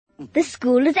The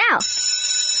school is out,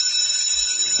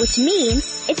 which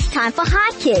means it's time for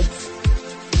Hi Kids.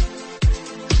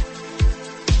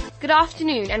 Good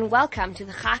afternoon and welcome to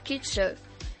the Hi Kids show.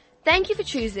 Thank you for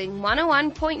choosing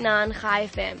 101.9 Hi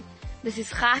FM. This is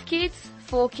Hi Kids,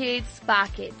 for kids, by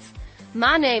kids.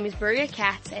 My name is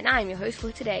Ruarc and I'm your host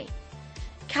for today.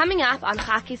 Coming up on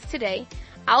Hi Kids today,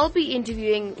 I'll be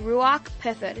interviewing Ruarc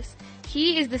Peffers.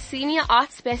 He is the Senior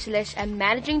Art Specialist and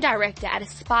Managing Director at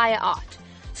Aspire Art.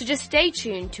 So just stay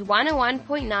tuned to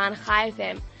 101.9 Hi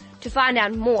FM to find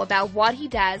out more about what he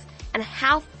does and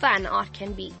how fun art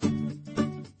can be.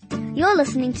 You're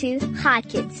listening to Hi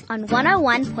Kids on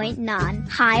 101.9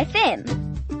 Hi FM.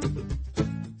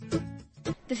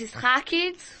 This is Hi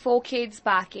Kids, for kids,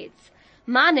 by kids.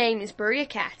 My name is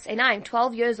Ruarc and I'm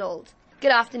 12 years old.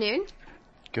 Good afternoon.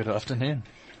 Good afternoon.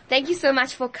 Thank you so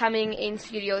much for coming in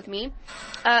studio with me.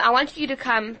 I wanted you to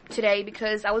come today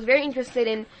because I was very interested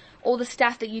in all the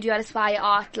stuff that you do at Aspire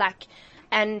Art,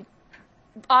 and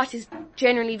art is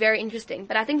generally very interesting.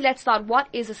 But I think let's start. What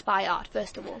is Aspire Art,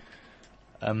 first of all?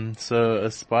 So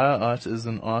Aspire Art is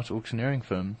an art auctioneering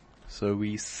firm. So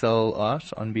we sell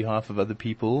art on behalf of other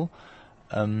people,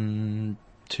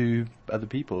 to other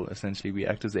people. Essentially, we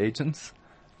act as agents.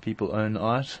 People own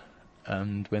art.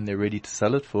 And when they're ready to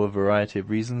sell it for a variety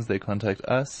of reasons, they contact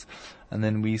us, and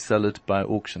then we sell it by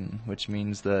auction, which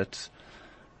means that,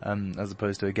 as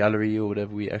opposed to a gallery or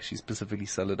whatever, we actually specifically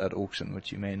sell it at auction,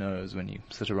 which you may know is when you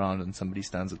sit around and somebody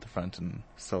stands at the front and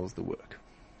sells the work.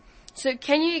 So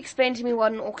can you explain to me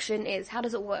what an auction is? How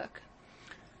does it work?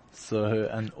 So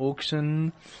an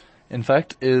auction, in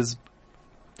fact, is,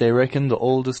 they reckon, the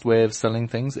oldest way of selling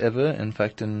things ever. In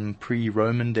fact, in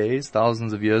pre-Roman days,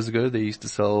 thousands of years ago, they used to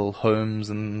sell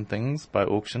homes and things by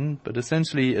auction. But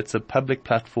essentially, it's a public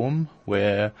platform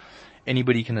where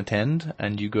anybody can attend,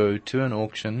 and you go to an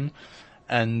auction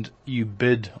and you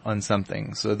bid on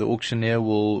something. So the auctioneer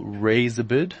will raise a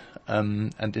bid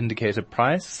and indicate a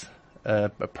price, a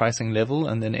pricing level,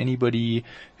 and then anybody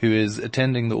who is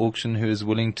attending the auction who is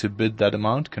willing to bid that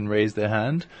amount can raise their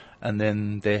hand. And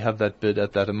then they have that bid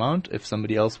at that amount. If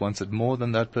somebody else wants it more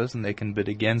than that person, they can bid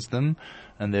against them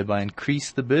and thereby increase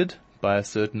the bid by a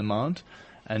certain amount.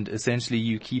 And essentially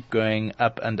you keep going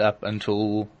up and up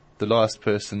until the last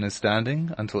person is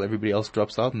standing, until everybody else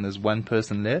drops out and there's one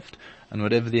person left. And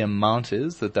whatever the amount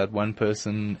is that one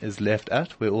person is left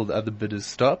at, where all the other bidders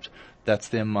stopped, that's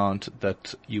the amount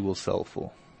that you will sell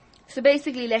for. So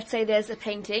basically, let's say there's a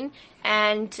painting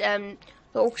and the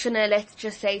auctioneer, let's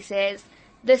just say, says,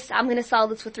 I'm going to sell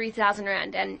this for 3,000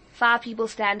 Rand, and 5 people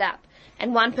stand up.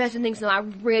 And one person thinks, no, I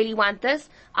really want this.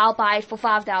 I'll buy it for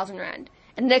 5,000 Rand.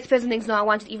 And the next person thinks, no, I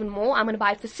want it even more. I'm going to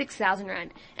buy it for 6,000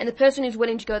 Rand. And the person who's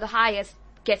willing to go the highest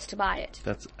gets to buy it.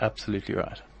 That's absolutely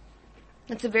right.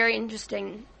 It's a very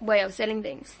interesting way of selling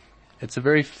things. It's a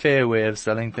very fair way of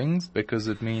selling things because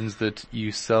it means that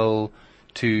you sell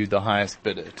to the highest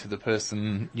bidder, to the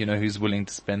person, who's willing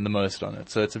to spend the most on it.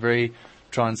 So it's a very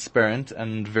transparent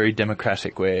and very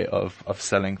democratic way of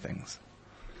selling things.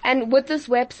 And with this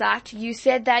website, you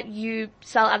said that you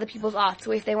sell other people's art.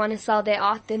 So if they want to sell their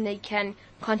art, then they can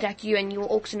contact you and you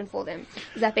will auction it for them.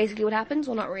 Is that basically what happens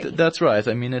or not really? That's right.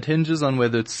 I mean, it hinges on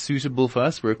whether it's suitable for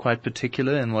us. We're quite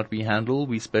particular in what we handle.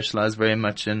 We specialize very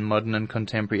much in modern and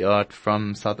contemporary art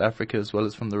from South Africa as well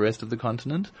as from the rest of the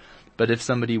continent. But if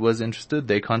somebody was interested,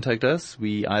 they contact us.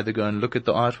 We either go and look at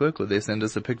the artwork or they send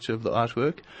us a picture of the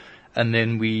artwork. And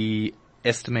then we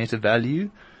estimate a value.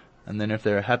 And then if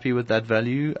they're happy with that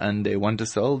value and they want to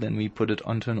sell, then we put it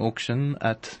onto an auction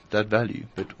at that value.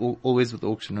 But always with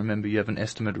auction, remember, you have an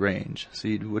estimate range. So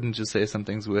you wouldn't just say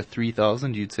something's worth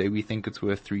 3,000. You'd say we think it's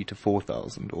worth 3 to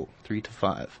 4,000 or 3 to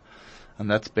 5. And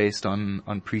that's based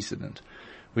on precedent,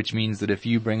 which means that if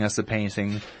you bring us a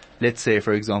painting, let's say,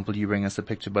 for example, you bring us a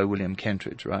picture by William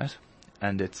Kentridge, right?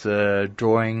 And it's a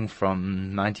drawing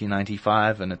from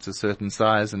 1995 and it's a certain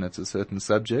size and it's a certain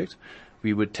subject.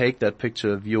 We would take that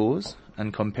picture of yours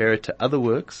and compare it to other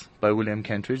works by William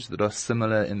Kentridge that are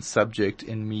similar in subject,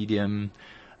 in medium,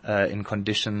 in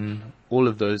condition, all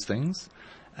of those things.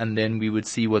 And then we would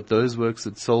see what those works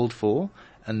had sold for.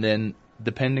 And then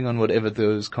depending on whatever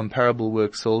those comparable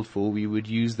works sold for, we would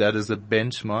use that as a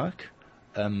benchmark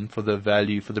for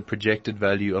the projected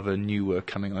value of a new work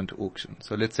coming onto auction.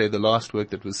 So let's say the last work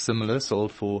that was similar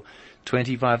sold for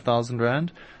 25,000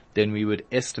 Rand, then we would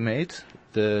estimate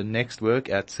the next work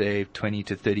at, say, 20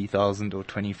 to 30,000 or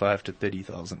 25 to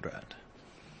 30,000 Rand.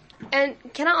 And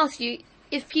can I ask you,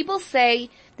 if people say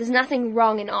there's nothing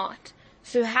wrong in art,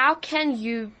 so how can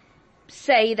you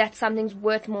say that something's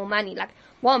worth more money? Like,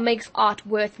 what makes art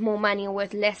worth more money or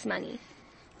worth less money?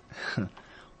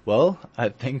 Well, I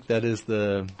think that is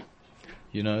the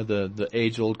the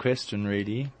age-old question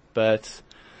really. But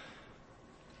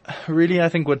really, I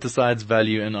think what decides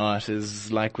value in art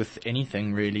is like with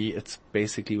anything really, it's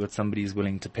basically what somebody's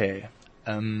willing to pay.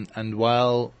 And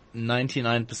while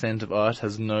 99% of art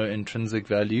has no intrinsic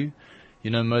value,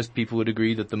 most people would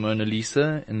agree that the Mona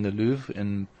Lisa in the Louvre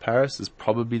in Paris is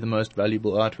probably the most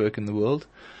valuable artwork in the world.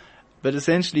 But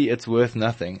essentially it's worth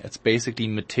nothing. It's basically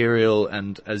material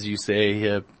and, as you say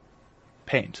here,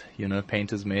 paint.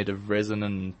 Paint is made of resin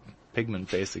and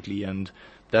pigment basically, and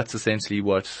that's essentially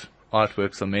what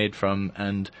artworks are made from,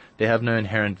 and they have no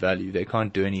inherent value. They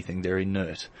can't do anything. They're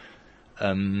inert.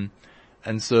 And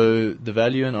so the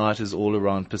value in art is all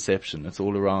around perception. It's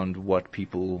all around what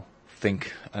people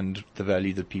think and the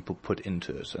value that people put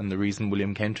into it. And the reason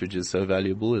William Kentridge is so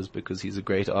valuable is because he's a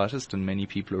great artist, and many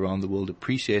people around the world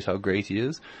appreciate how great he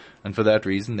is. And for that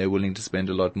reason, they're willing to spend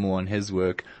a lot more on his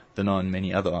work than on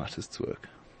many other artists' work.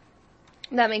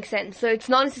 That makes sense. So it's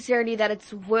not necessarily that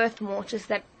it's worth more, just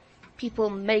that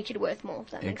people make it worth more, if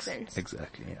that makes sense.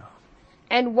 Exactly, yeah.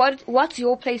 And what's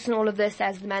your place in all of this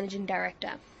as the managing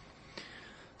director?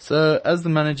 So as the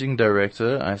managing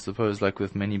director, I suppose like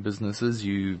with many businesses,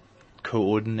 you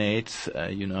coordinate.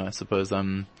 I suppose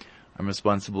I'm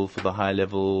responsible for the high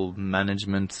level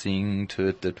management, seeing to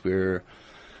it that we're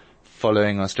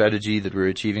following our strategy, that we're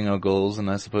achieving our goals, and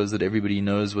I suppose that everybody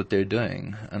knows what they're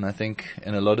doing. And I think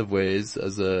in a lot of ways,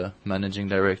 as a managing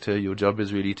director, your job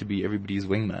is really to be everybody's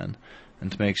wingman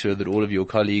and to make sure that all of your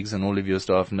colleagues and all of your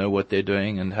staff know what they're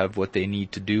doing and have what they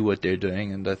need to do what they're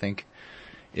doing. And I think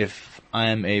if I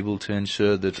am able to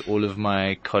ensure that all of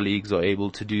my colleagues are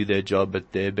able to do their job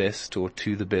at their best or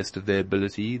to the best of their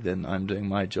ability, then I'm doing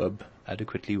my job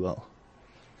adequately well.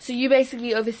 So you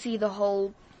basically oversee the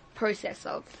whole process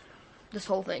of this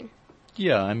whole thing?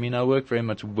 Yeah, I work very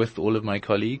much with all of my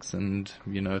colleagues, and,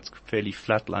 it's a fairly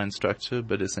flatline structure,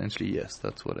 but essentially, yes,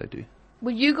 that's what I do.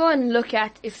 Would you go and look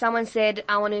at, if someone said,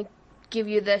 I want to give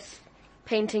you this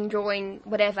painting, drawing,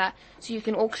 whatever, so you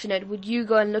can auction it, would you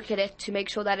go and look at it to make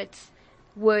sure that it's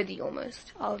worthy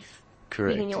almost of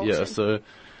being in your auction? Yeah, so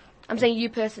I'm saying you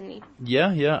personally.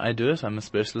 Yeah, I do it. I'm a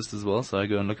specialist as well, so I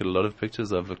go and look at a lot of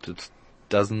pictures. I've looked at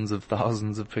dozens of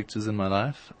thousands of pictures in my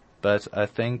life. But I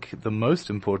think the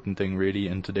most important thing really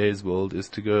in today's world is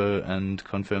to go and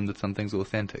confirm that something's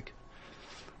authentic.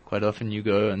 Quite often you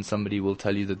go and somebody will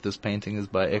tell you that this painting is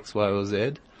by X, Y, or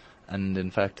Z, and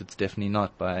in fact it's definitely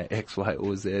not by X, Y,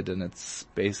 or Z, and it's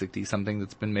basically something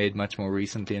that's been made much more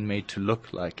recently and made to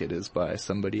look like it is by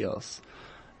somebody else.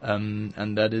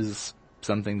 And that is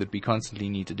something that we constantly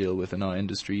need to deal with in our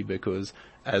industry, because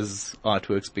as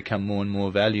artworks become more and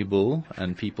more valuable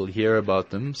and people hear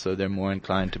about them, so they're more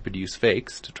inclined to produce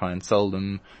fakes to try and sell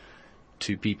them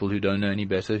to people who don't know any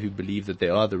better, who believe that they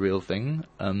are the real thing,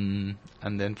 and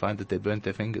then find that they burnt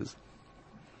their fingers.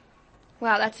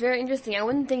 Wow, that's very interesting. I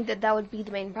wouldn't think that would be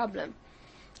the main problem.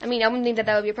 I wouldn't think that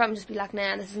would be a problem. Just be like,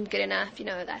 nah, this isn't good enough.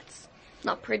 that's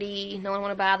not pretty. No one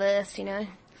want to buy this.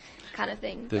 Kind of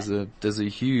thing. There's a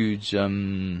huge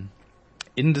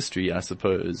industry, I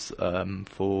suppose,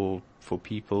 for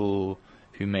people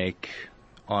who make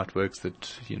artworks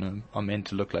that are meant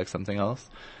to look like something else.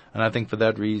 And I think for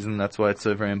that reason, that's why it's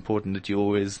so very important that you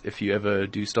always, if you ever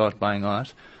do start buying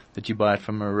art, that you buy it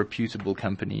from a reputable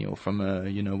company or from a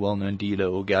well-known dealer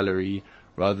or gallery,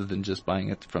 rather than just buying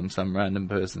it from some random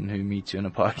person who meets you in a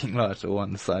parking lot or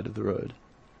on the side of the road.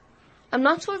 I'm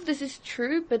not sure if this is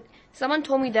true, but someone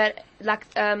told me that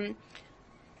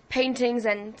paintings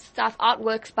and stuff,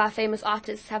 artworks by famous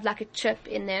artists have a chip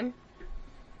in them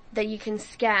that you can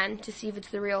scan to see if it's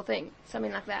the real thing.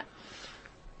 Something like that.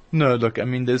 No, look,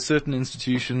 there's certain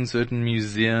institutions, certain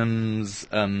museums,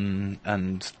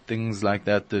 and things like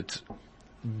that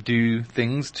do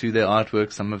things to their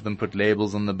artwork. Some of them put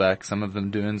labels on the back, some of them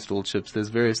do install chips. There's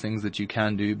various things that you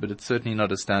can do, but it's certainly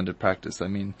not a standard practice.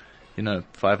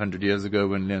 500 years ago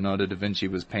when Leonardo da Vinci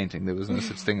was painting, there was no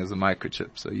such thing as a microchip,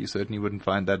 so you certainly wouldn't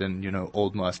find that in,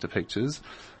 old master pictures.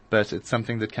 But it's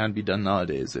something that can be done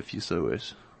nowadays if you so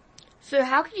wish. So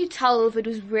how could you tell if it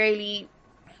was really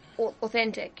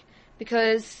authentic?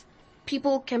 Because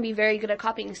people can be very good at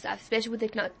copying stuff, especially with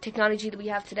the technology that we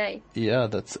have today. Yeah,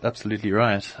 that's absolutely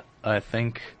right. I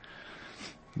think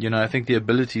the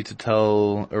ability to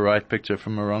tell a right picture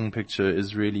from a wrong picture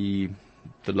is really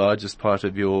the largest part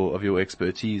of your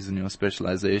expertise and your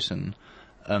specialization.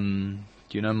 Malcolm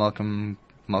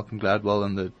Gladwell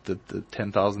and the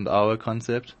 10,000 hour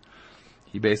concept.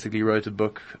 He basically wrote a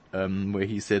book where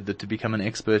he said that to become an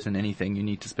expert in anything, you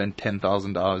need to spend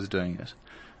 10,000 hours doing it.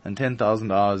 And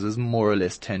 10,000 hours is more or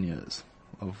less 10 years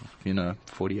of,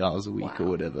 40 hours a week or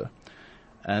whatever.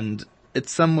 And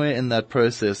it's somewhere in that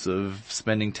process of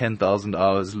spending 10,000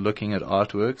 hours looking at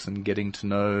artworks and getting to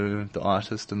know the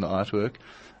artist and the artwork.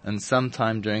 And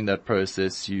sometime during that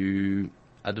process,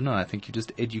 I think you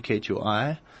just educate your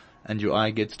eye, and your eye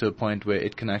gets to a point where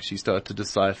it can actually start to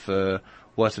decipher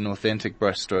what an authentic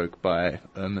brushstroke by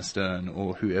Irma Stern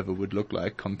or whoever would look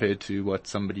like compared to what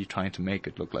somebody trying to make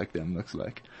it look like them looks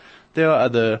like. There are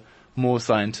other more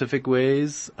scientific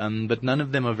ways, but none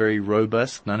of them are very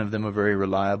robust. None of them are very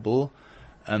reliable.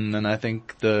 And I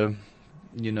think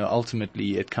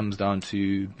ultimately it comes down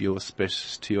to your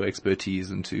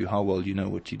expertise and to how well you know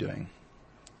what you're doing.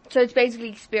 So it's basically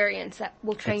experience that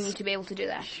will train you to be able to do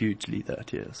that. Hugely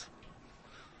that, yes.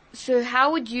 So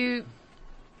how would you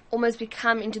almost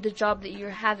become into the job that you're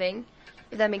having,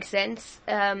 if that makes sense?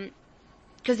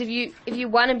 Because if you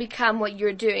want to become what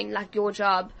you're doing, like your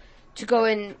job, to go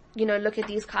and, look at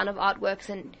these kind of artworks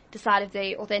and decide if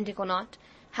they're authentic or not,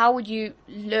 how would you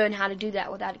learn how to do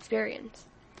that without experience?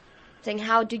 Saying,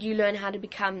 how did you learn how to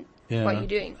become what you're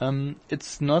doing?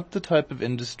 It's not the type of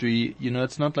industry,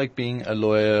 it's not like being a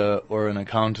lawyer or an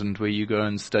accountant where you go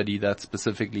and study that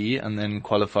specifically and then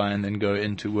qualify and then go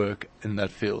into work in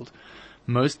that field.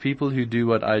 Most people who do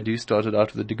what I do started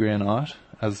out with a degree in art,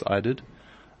 as I did.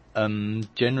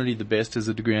 Generally the best is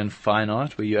a degree in fine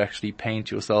art where you actually paint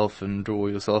yourself and draw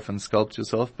yourself and sculpt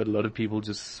yourself, but a lot of people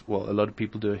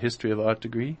do a history of art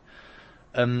degree.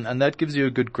 And that gives you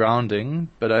a good grounding,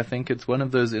 but I think it's one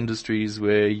of those industries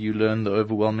where you learn the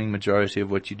overwhelming majority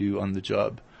of what you do on the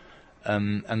job.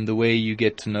 And the way you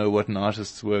get to know what an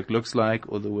artist's work looks like,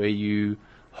 or the way you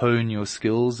hone your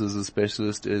skills as a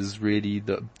specialist, is really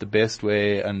the best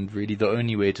way, and really the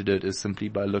only way to do it is simply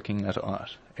by looking at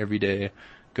art every day.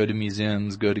 Go to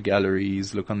museums, go to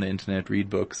galleries, look on the internet, read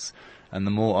books. And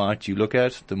the more art you look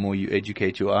at, the more you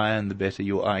educate your eye, and the better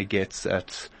your eye gets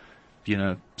at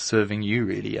serving you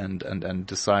really, and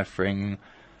deciphering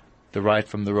the right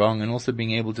from the wrong, and also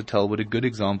being able to tell what a good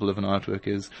example of an artwork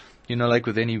is. Like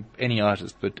with any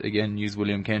artist, but again, use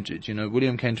William Kentridge.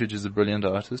 William Kentridge is a brilliant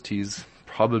artist. He's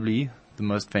probably the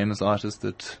most famous artist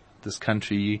that this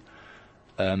country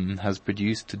has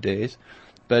produced to date.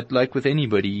 But like with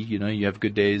anybody, you have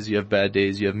good days, you have bad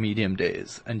days, you have medium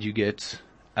days, and you get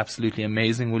absolutely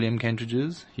amazing William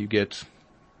Kentridges, you get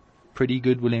pretty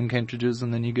good William Kentridges,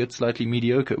 and then you get slightly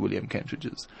mediocre William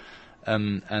Kentridges.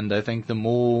 And I think the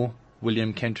more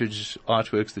William Kentridge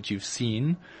artworks that you've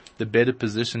seen, the better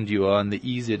positioned you are, and the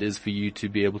easier it is for you to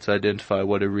be able to identify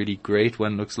what a really great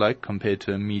one looks like compared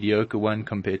to a mediocre one,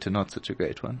 compared to not such a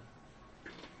great one.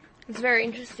 It's very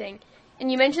interesting.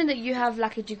 And you mentioned that you have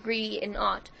like a degree in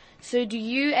art. So do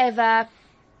you ever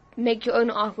make your own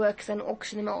artworks and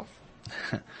auction them off?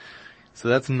 So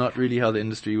that's not really how the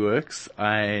industry works.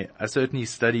 I certainly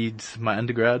studied, my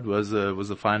undergrad was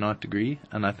a fine art degree,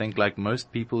 and I think like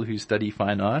most people who study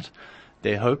fine art,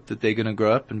 they hope that they're going to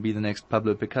grow up and be the next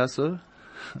Pablo Picasso.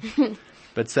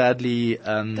 But sadly,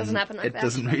 doesn't happen like it that.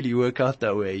 doesn't really work out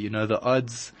that way. The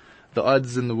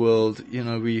odds in the world,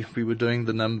 we were doing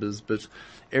the numbers, but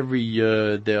every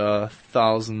year there are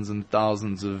thousands and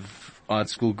thousands of art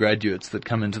school graduates that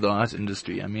come into the art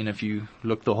industry. I mean, if you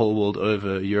look the whole world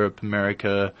over, Europe,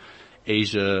 America,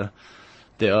 Asia,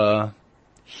 there are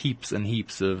heaps and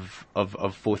heaps of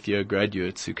fourth year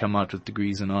graduates who come out with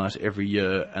degrees in art every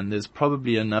year, and there's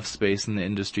probably enough space in the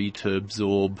industry to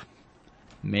absorb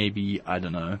maybe,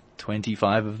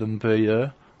 25 of them per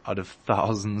year out of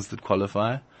thousands that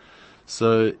qualify.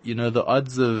 So, the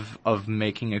odds of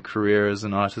making a career as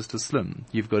an artist are slim.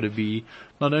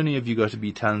 Not only have you got to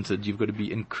be talented, you've got to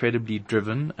be incredibly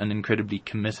driven and incredibly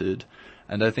committed.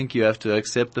 And I think you have to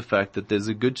accept the fact that there's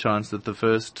a good chance that the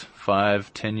first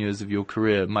 5-10 years of your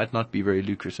career might not be very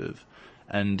lucrative.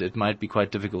 And it might be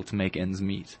quite difficult to make ends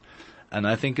meet. And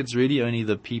I think it's really only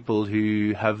the people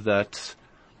who have that,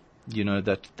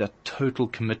 that total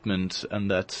commitment and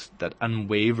that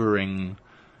unwavering,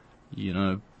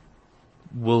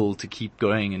 will to keep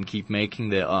going and keep making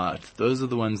their art. Those are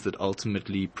the ones that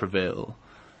ultimately prevail.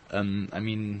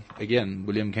 Again,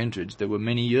 William Kentridge, there were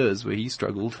many years where he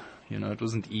struggled. It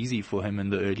wasn't easy for him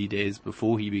in the early days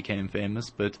before he became famous,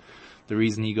 but the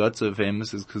reason he got so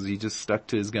famous is because he just stuck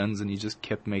to his guns and he just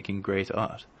kept making great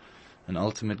art. And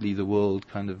ultimately the world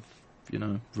kind of,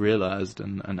 realized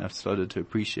and have started to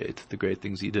appreciate the great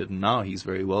things he did. And now he's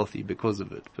very wealthy because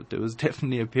of it. But there was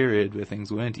definitely a period where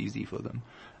things weren't easy for them,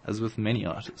 as with many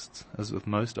artists, as with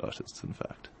most artists, in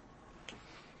fact.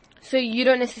 So you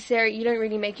don't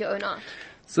really make your own art?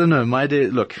 So no, my day,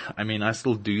 look, I mean, I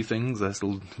still do things, I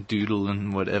still doodle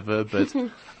and whatever, but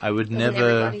I would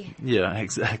never, everybody. yeah,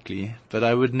 exactly. But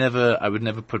I would never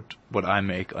put what I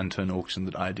make onto an auction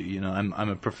that I do. You know, I'm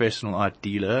a professional art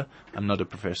dealer. I'm not a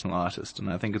professional artist.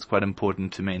 And I think it's quite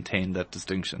important to maintain that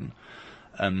distinction.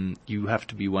 You have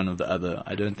to be one or the other.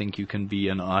 I don't think you can be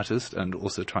an artist and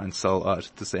also try and sell art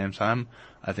at the same time.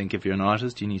 I think if you're an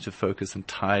artist, you need to focus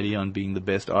entirely on being the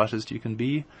best artist you can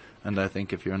be. And I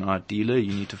think if you're an art dealer,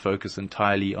 you need to focus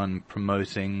entirely on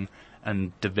promoting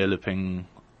and developing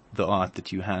the art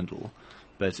that you handle.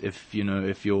 But if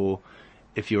your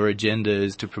agenda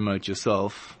is to promote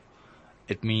yourself,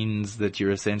 it means that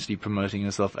you're essentially promoting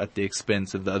yourself at the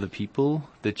expense of the other people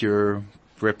that you're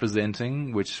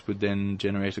representing, which would then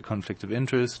generate a conflict of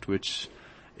interest, which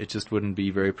it just wouldn't be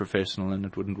very professional and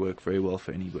it wouldn't work very well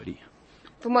for anybody.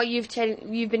 From what you've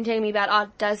been telling me about art,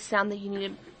 it does sound that you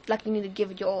need to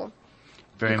give it your all.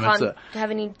 Very you much can't so.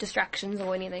 have any distractions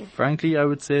or anything. Frankly, I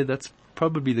would say that's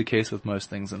probably the case with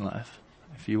most things in life.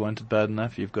 If you want it bad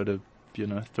enough, you've got to,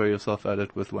 throw yourself at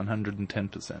it with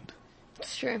 110%.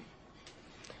 It's true.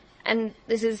 And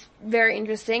this is very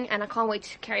interesting, and I can't wait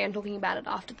to carry on talking about it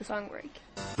after the song break.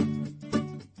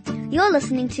 You're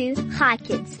listening to Hi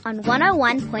Kids on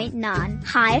 101.9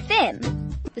 Hi FM.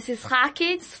 This is Hi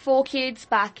Kids, for kids,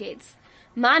 by kids.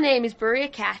 My name is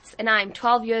Ruarc, and I'm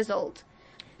 12 years old.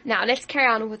 Now, let's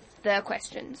carry on with the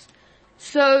questions.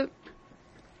 So,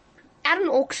 at an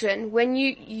auction, when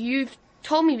you've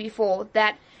told me before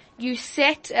that you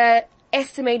set a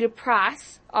estimated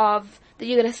price of that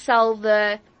you're going to sell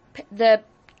the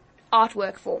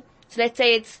artwork for. So let's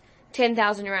say it's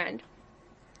 10,000 rand.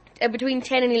 Between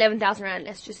 10 and 11,000 rand,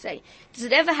 let's just say. Does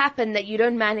it ever happen that you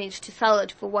don't manage to sell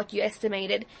it for what you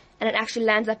estimated and it actually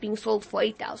lands up being sold for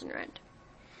 8,000 rand?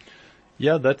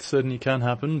 Yeah, that certainly can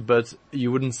happen, but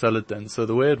you wouldn't sell it then. So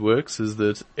the way it works is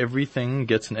that everything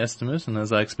gets an estimate, and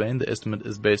as I explained, the estimate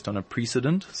is based on a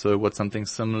precedent. So what something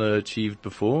similar achieved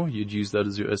before, you'd use that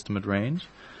as your estimate range.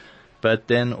 But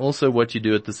then also what you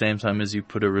do at the same time is you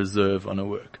put a reserve on a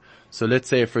work. So let's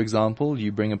say, for example,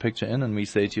 you bring a picture in and we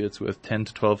say to you it's worth 10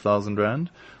 to 12,000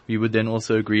 rand. We would then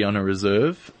also agree on a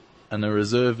reserve, and a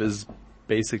reserve is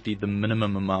basically the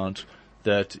minimum amount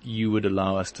that you would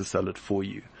allow us to sell it for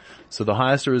you. So the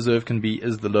highest a reserve can be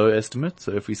is the low estimate.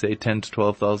 So if we say 10 to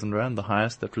 12,000 rand, the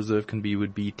highest that reserve can be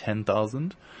would be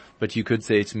 10,000. But you could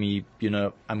say to me,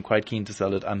 I'm quite keen to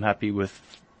sell it. I'm happy with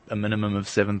a minimum of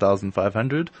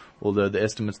 7,500, although the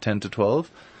estimate's 10 to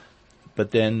 12.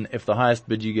 But then if the highest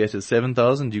bid you get is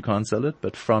 7,000, you can't sell it.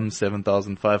 But from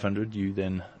 7,500, you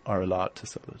then are allowed to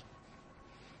sell it.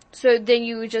 So then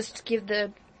you would just give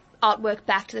the artwork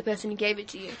back to the person who gave it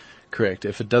to you? Correct.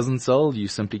 If it doesn't sell, you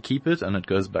simply keep it and it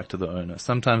goes back to the owner.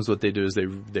 Sometimes what they do is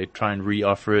they try and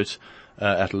re-offer it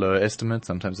at a lower estimate.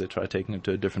 Sometimes they try taking it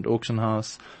to a different auction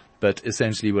house. But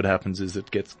essentially what happens is it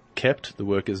gets kept, the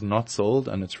work is not sold,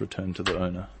 and it's returned to the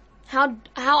owner. How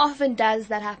often does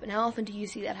that happen? How often do you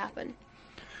see that happen?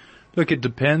 Look, it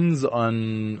depends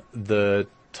on the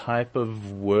type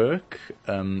of work.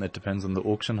 It depends on the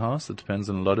auction house. It depends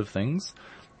on a lot of things.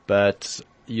 But,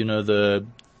 the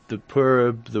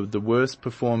worst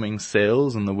performing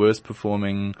sales and the worst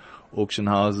performing auction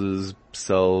houses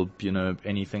sell,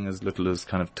 anything as little as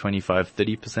kind of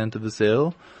 25-30% of the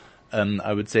sale.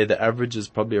 I would say the average is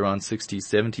probably around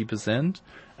 60-70%.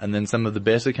 And then some of the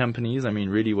better companies,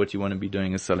 really what you want to be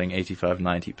doing is selling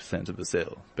 85-90% of the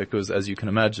sale. Because as you can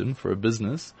imagine, for a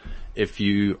business, if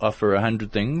you offer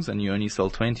 100 things and you only sell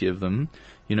 20 of them,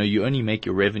 you only make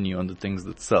your revenue on the things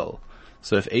that sell.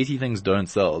 So if 80 things don't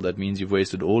sell, that means you've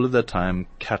wasted all of that time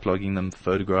cataloging them,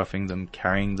 photographing them,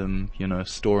 carrying them,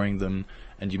 storing them,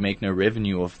 and you make no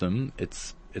revenue off them.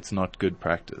 It's not good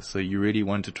practice. So you really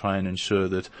want to try and ensure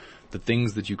that the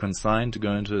things that you consign to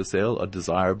go into a sale are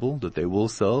desirable, that they will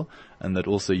sell, and that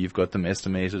also you've got them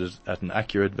estimated at an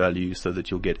accurate value so that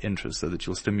you'll get interest, so that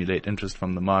you'll stimulate interest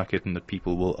from the market and that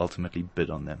people will ultimately bid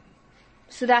on them.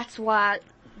 So that's why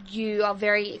you are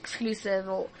very exclusive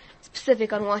or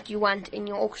specific on what you want in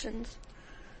your auctions.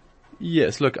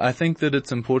 Yes, look, I think that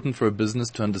it's important for a business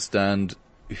to understand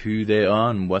who they are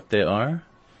and what they are.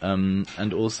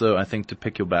 And also I think to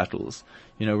pick your battles.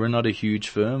 We're not a huge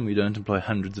firm. We don't employ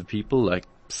hundreds of people like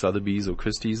Sotheby's or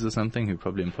Christie's or something who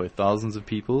probably employ thousands of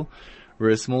people. We're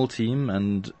a small team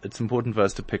and it's important for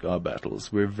us to pick our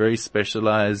battles. We're very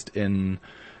specialized in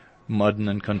modern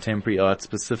and contemporary art,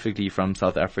 specifically from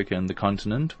South Africa and the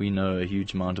continent. We know a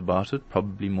huge amount about it,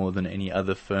 probably more than any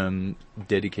other firm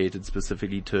dedicated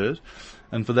specifically to it.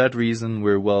 And for that reason,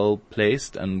 we're well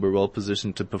placed and we're well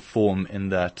positioned to perform in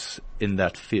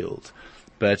that field.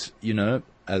 But,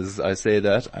 as I say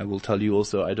that, I will tell you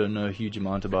also I don't know a huge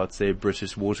amount about, say,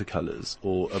 British watercolors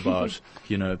or about,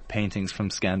 paintings from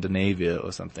Scandinavia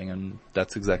or something, and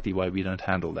that's exactly why we don't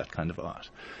handle that kind of art.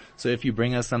 So if you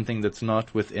bring us something that's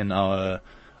not within our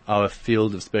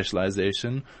field of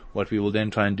specialization, what we will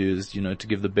then try and do is, to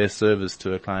give the best service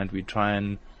to a client, we try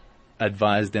and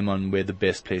advise them on where the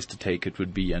best place to take it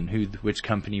would be and which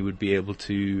company would be able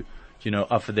to,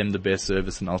 offer them the best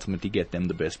service and ultimately get them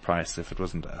the best price if it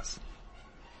wasn't us.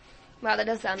 Wow, that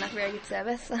does sound like very good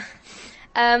service.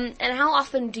 And how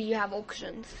often do you have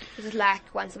auctions? Is it like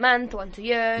once a month, once a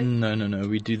year? No.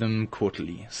 We do them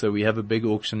quarterly. So we have a big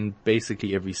auction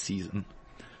basically every season.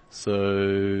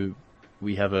 So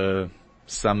we have a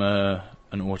summer,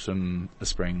 an autumn, a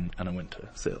spring, and a winter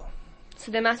sale.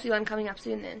 So there must be one coming up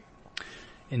soon then.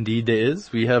 Indeed there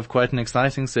is. We have quite an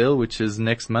exciting sale, which is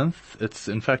next month. It's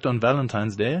in fact on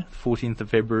Valentine's Day, 14th of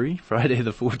February, Friday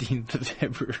the 14th of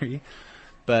February.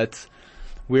 But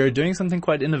we're doing something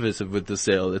quite innovative with the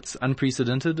sale. It's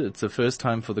unprecedented. It's the first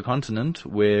time for the continent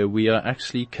where we are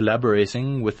actually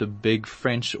collaborating with a big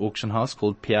French auction house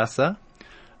called Piazza.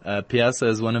 Piazza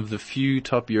is one of the few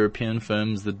top European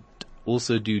firms that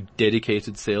also do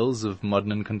dedicated sales of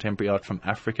modern and contemporary art from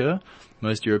Africa.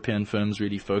 Most European firms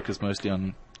really focus mostly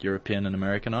on European and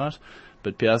American art,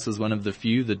 but Piazza is one of the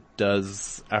few that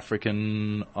does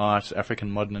African art, African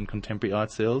modern and contemporary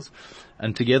art sales.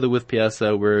 And together with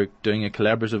Piazza, we're doing a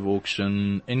collaborative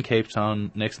auction in Cape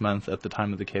Town next month at the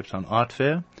time of the Cape Town Art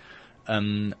Fair,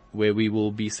 where we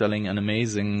will be selling an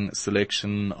amazing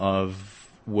selection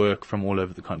of work from all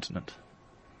over the continent.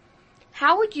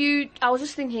 How would you, I was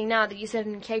just thinking now that you said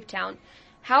in Cape Town,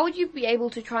 how would you be able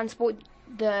to transport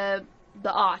the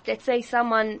art? Let's say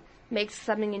someone makes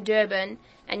something in Durban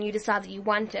and you decide that you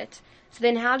want it. So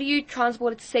then how do you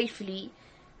transport it safely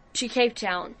to Cape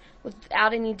Town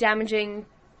without any damaging,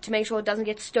 to make sure it doesn't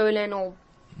get stolen or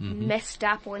messed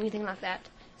up or anything like that?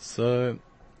 So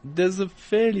there's a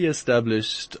fairly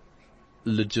established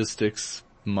logistics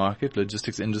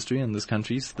industry in this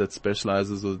country that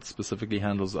specializes or specifically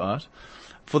handles art.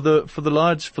 For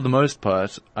the most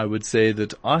part, I would say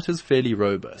that art is fairly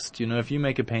robust. If you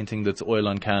make a painting that's oil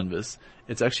on canvas,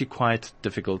 it's actually quite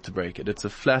difficult to break it. It's a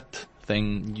flat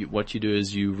thing. What you do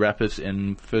is you wrap it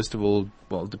in, first of all,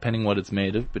 well, depending what it's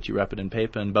made of, but you wrap it in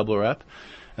paper and bubble wrap,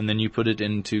 and then you put it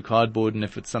into cardboard, and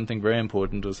if it's something very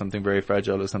important or something very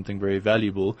fragile or something very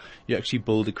valuable, you actually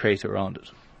build a crate around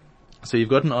it. So you've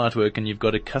got an artwork and you've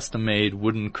got a custom-made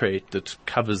wooden crate that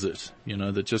covers it,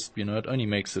 that just, it only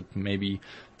makes it maybe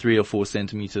 3 or 4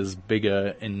 centimeters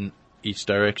bigger in each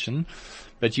direction.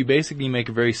 But you basically make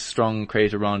a very strong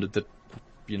crate around it that,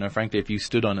 frankly, if you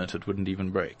stood on it, it wouldn't even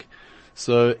break.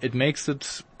 So it makes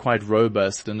it quite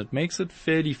robust and it makes it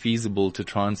fairly feasible to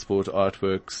transport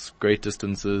artworks great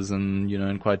distances and,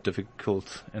 in quite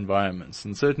difficult environments.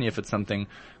 And certainly if it's something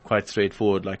quite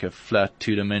straightforward, like a flat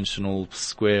 2-dimensional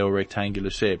square or rectangular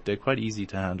shape, they're quite easy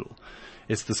to handle.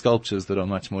 It's the sculptures that are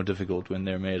much more difficult when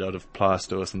they're made out of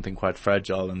plaster or something quite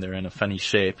fragile and they're in a funny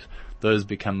shape. Those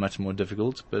become much more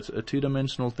difficult, but a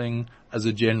 2-dimensional thing, as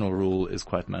a general rule, is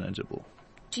quite manageable.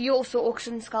 Do you also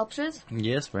auction sculptures?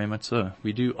 Yes, very much so.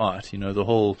 We do art, the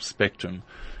whole spectrum.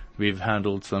 We've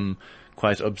handled some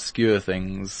quite obscure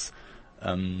things,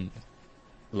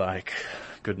 like,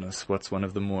 goodness, what's one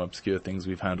of the more obscure things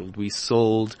we've handled? We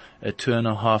sold a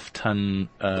 2.5-ton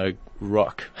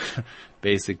rock,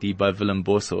 basically by Willem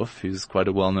Boshoff, who's quite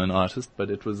a well-known artist,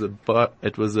 but it was a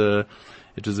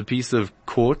piece of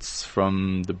quartz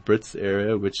from the Brits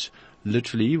area, which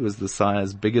literally was the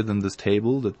size bigger than this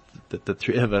table that the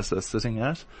three of us are sitting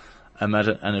at. And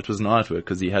it was an artwork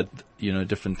because he had,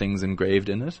 different things engraved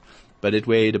in it, but it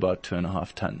weighed about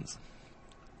 2.5 tons.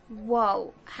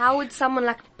 Whoa. How would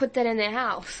someone put that in their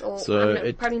house or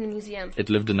probably in a museum?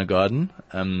 It lived in a garden,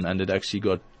 and it actually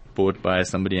got bought by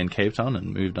somebody in Cape Town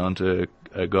and moved on to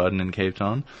a garden in Cape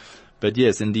Town. But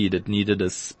yes, indeed, it needed a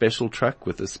special truck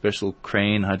with a special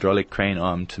hydraulic crane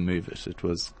arm to move it. It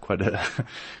was quite a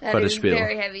spiel.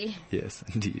 Very heavy. Yes,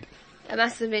 indeed. It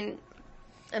must have been,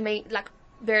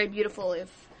 very beautiful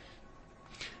if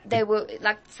they were,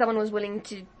 someone was willing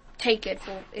to take it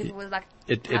for, if it was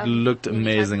It looked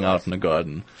amazing out in the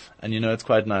garden. And it's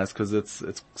quite nice because it's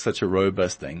such a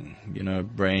robust thing.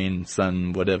 Rain,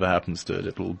 sun, whatever happens to it,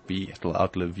 it'll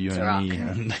outlive you and me.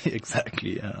 And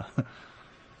exactly, yeah.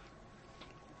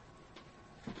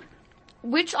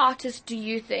 Which artist do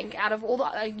you think, out of all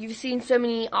the, you've seen so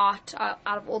many art, out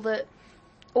of all the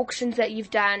auctions that you've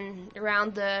done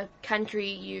around the country,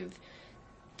 you've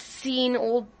seen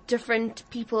all different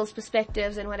people's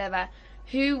perspectives and whatever,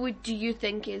 do you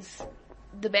think is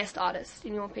the best artist,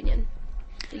 in your opinion?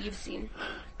 that you've seen?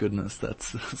 Goodness,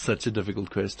 that's such a difficult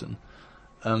question.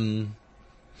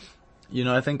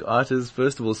 I think art is,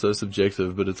 first of all, so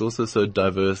subjective, but it's also so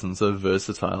diverse and so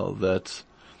versatile that,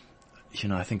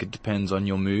 I think it depends on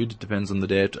your mood. It depends on the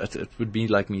day. It would be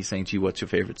like me saying to you, what's your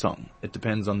favorite song? It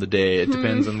depends on the day. It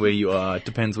depends on where you are. It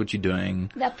depends what you're doing.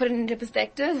 That put it into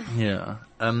perspective. Yeah.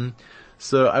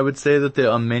 So I would say that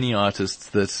there are many artists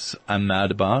that I'm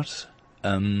mad about.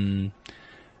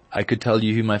 I could tell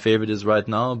you who my favorite is right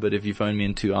now, but if you phone me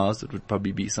in 2 hours, it would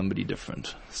probably be somebody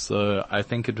different. So I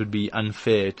think it would be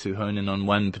unfair to hone in on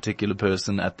one particular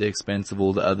person at the expense of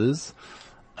all the others.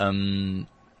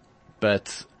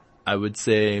 But I would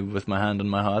say with my hand on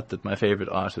my heart that my favorite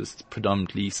artists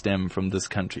predominantly stem from this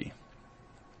country.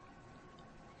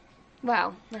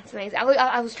 Wow, that's amazing.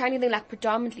 I was trying to think like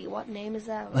predominantly, what name is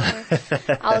that?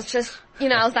 I was just,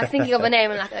 I was like thinking of a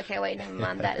name and like, okay, wait, never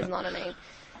mind, that is not a name.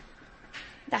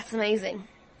 That's amazing.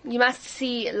 You must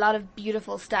see a lot of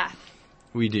beautiful stuff.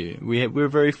 We do. We're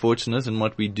very fortunate in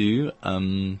what we do.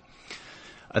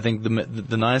 I think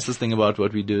the nicest thing about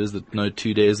what we do is that no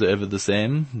 2 days are ever the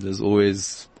same. There's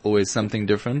always something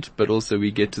different, but also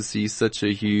we get to see such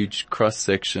a huge cross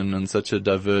section and such a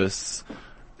diverse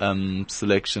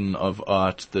selection of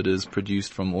art that is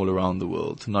produced from all around the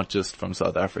world, not just from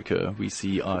South Africa. We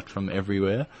see art from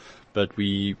everywhere, but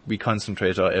we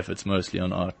concentrate our efforts mostly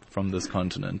on art from this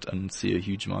continent and see a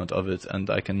huge amount of it. And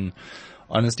I can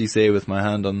honestly say with my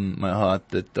hand on my heart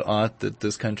that the art that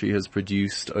this country has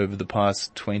produced over the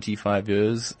past 25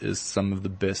 years is some of the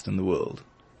best in the world.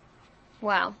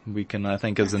 Wow. I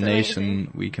think as a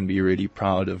nation, we can be really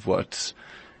proud of what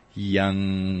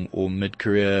young or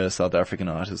mid-career South African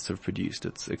artists have produced.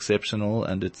 It's exceptional,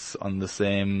 and it's at the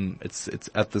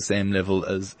same level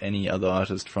as any other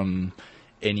artist from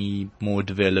any more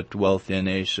developed, wealthier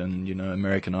nation.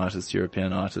 American artists,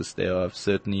 European artists, they are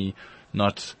certainly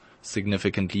not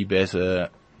significantly better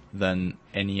than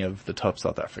any of the top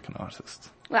South African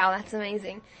artists. Wow, that's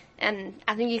amazing. And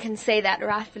I think you can say that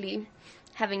rightfully,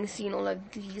 having seen all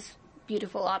of these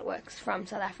beautiful artworks from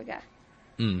South Africa.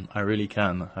 I really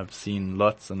can. I've seen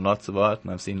lots and lots of art,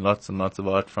 and I've seen lots and lots of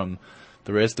art from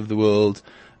the rest of the world.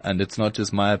 And it's not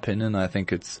just my opinion. I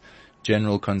think it's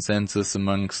general consensus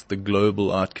amongst the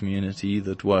global art community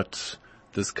that what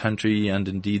this country and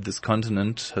indeed this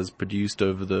continent has produced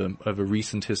over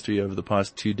recent history, over the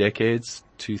past 3 decades,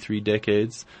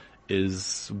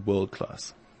 is world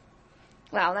class.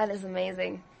 Wow, that is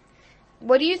amazing.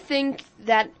 What do you think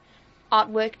that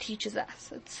artwork teaches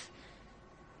us?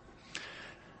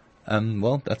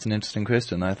 Well, that's an interesting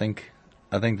question. I think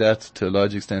that to a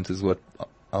large extent is what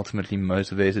ultimately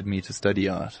motivated me to study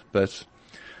art. But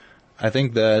I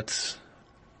think that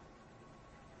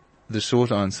the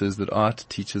short answer is that art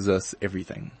teaches us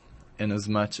everything. In as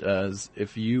much as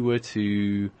if you were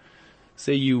to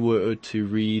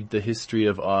read the history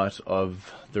of art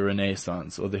of the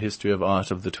Renaissance or the history of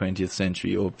art of the 20th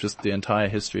century or just the entire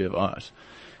history of art,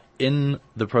 in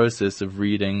the process of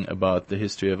reading about the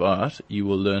history of art, you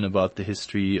will learn about the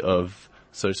history of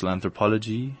social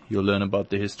anthropology, you'll learn about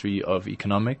the history of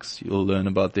economics, you'll learn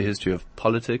about the history of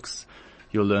politics,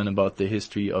 you'll learn about the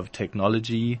history of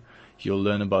technology, you'll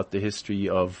learn about the history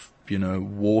of,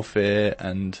 warfare,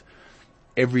 and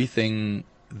everything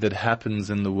that happens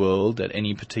in the world at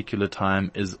any particular time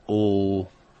is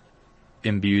all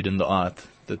imbued in the art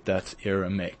that era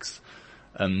makes.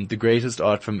 The greatest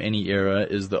art from any era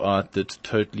is the art that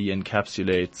totally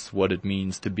encapsulates what it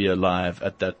means to be alive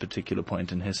at that particular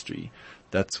point in history.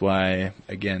 That's why,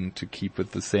 again, to keep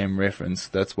with the same reference,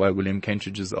 that's why William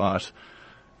Kentridge's art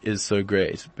is so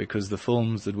great, because the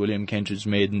films that William Kentridge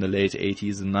made in the late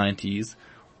 80s and 90s,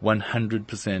 100%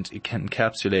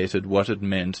 encapsulated what it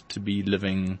meant to be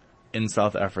living in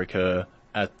South Africa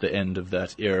at the end of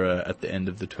that era, at the end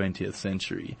of the 20th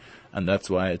century. And that's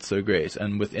why it's so great.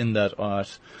 And within that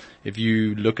art, if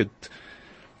you look at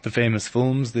the famous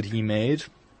films that he made,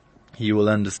 you will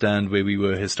understand where we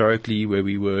were historically, where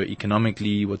we were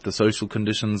economically, what the social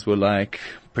conditions were like,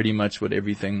 pretty much what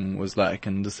everything was like.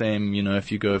 And the same,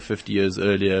 if you go 50 years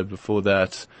earlier, before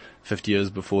that, 50 years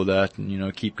before that,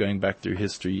 and, keep going back through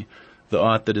history, the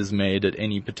art that is made at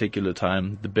any particular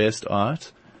time, the best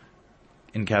art,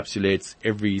 encapsulates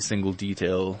every single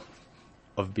detail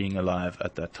of being alive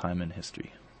at that time in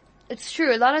history. It's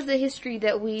true. A lot of the history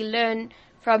that we learn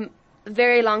from a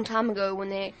very long time ago, when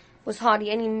there was hardly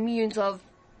any means of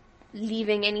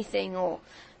leaving anything or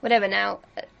whatever. Now,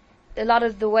 a lot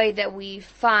of the way that we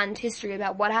find history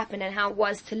about what happened and how it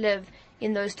was to live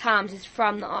in those times is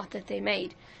from the art that they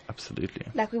made. Absolutely.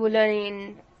 Like we were learning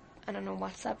in, I don't know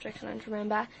what subject, I don't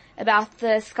remember, about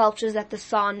the sculptures that the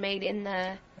San made in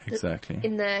the Exactly.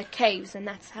 In the caves, and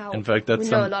that's how In fact, we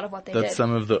know a lot of what they did. That's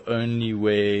some of the only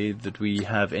way that we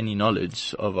have any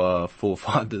knowledge of our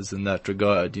forefathers in that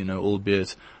regard,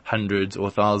 albeit hundreds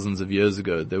or thousands of years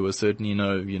ago. There were certainly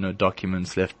no,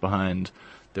 documents left behind.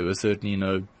 There were certainly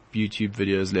no YouTube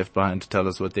videos left behind to tell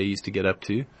us what they used to get up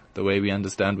to. The way we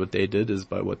understand what they did is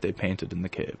by what they painted in the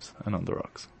caves and on the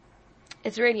rocks.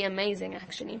 It's really amazing,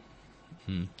 actually.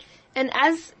 And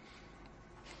as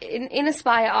in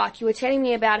Aspire Art, you were telling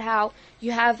me about how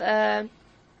you have a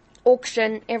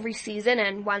auction every season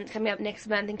and one coming up next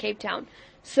month in Cape Town.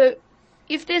 So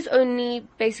if there's only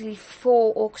basically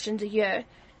 4 auctions a year,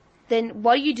 then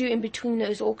what do you do in between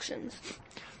those auctions?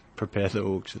 Prepare the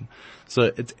auction.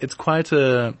 So it's quite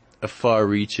a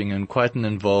far-reaching and quite an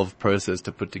involved process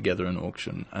to put together an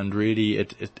auction. And really,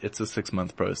 it's a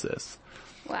 6-month process.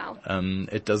 Wow.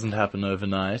 It doesn't happen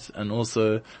overnight, and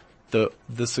also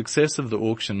the success of the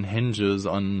auction hinges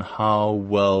on how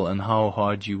well and how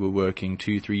hard you were working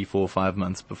 2, 3, 4, 5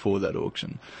 months before that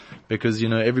auction. Because,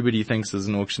 everybody thinks as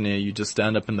an auctioneer, you just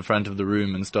stand up in the front of the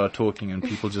room and start talking and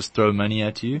people just throw money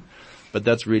at you. But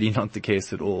that's really not the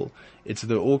case at all. It's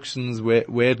the auctions where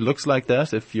it looks like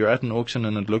that. If you're at an auction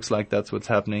and it looks like that's what's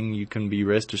happening, you can be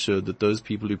rest assured that those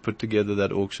people who put together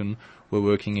that auction were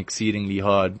working exceedingly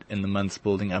hard in the months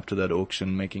building up to that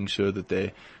auction, making sure that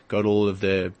they got all of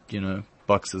their,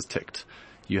 boxes ticked.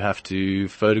 You have to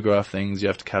photograph things, you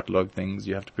have to catalog things,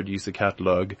 you have to produce a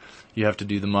catalog, you have to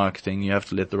do the marketing, you have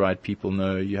to let the right people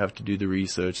know, you have to do the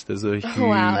research. There's a huge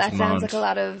wow, that sounds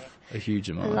like a huge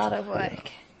amount. A lot of work.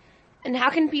 Yeah. And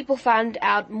how can people find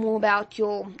out more about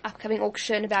your upcoming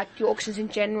auction, about your auctions in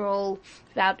general,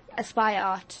 about Aspire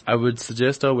Art? I would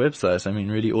suggest our website. I mean,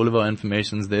 really all of our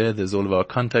information's there. There's all of our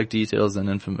contact details and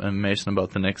information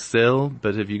about the next sale.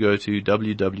 But if you go to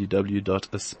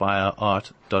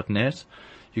www.aspireart.net,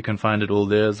 you can find it all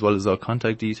there as well as our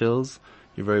contact details.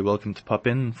 You're very welcome to pop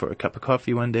in for a cup of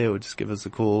coffee one day or just give us a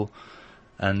call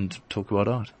and talk about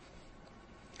art.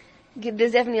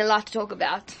 There's definitely a lot to talk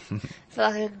about. I feel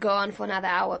like I could go on for another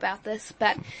hour about this,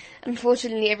 but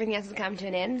unfortunately everything has to come to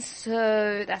an end,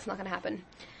 so that's not going to happen.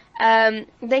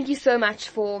 Thank you so much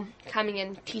for coming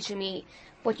and teaching me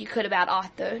what you could about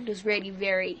art, though. It was really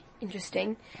very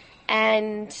interesting.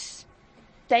 And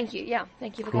thank you. Yeah,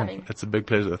 thank you for coming. It's a big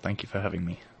pleasure. Thank you for having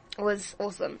me. It was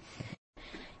awesome.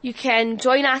 You can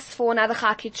join us for another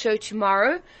Chai Kids show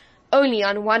tomorrow, only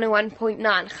on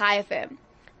 101.9 Chai FM.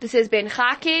 This has been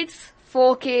Chai Kids,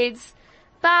 for kids,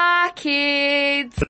 by kids.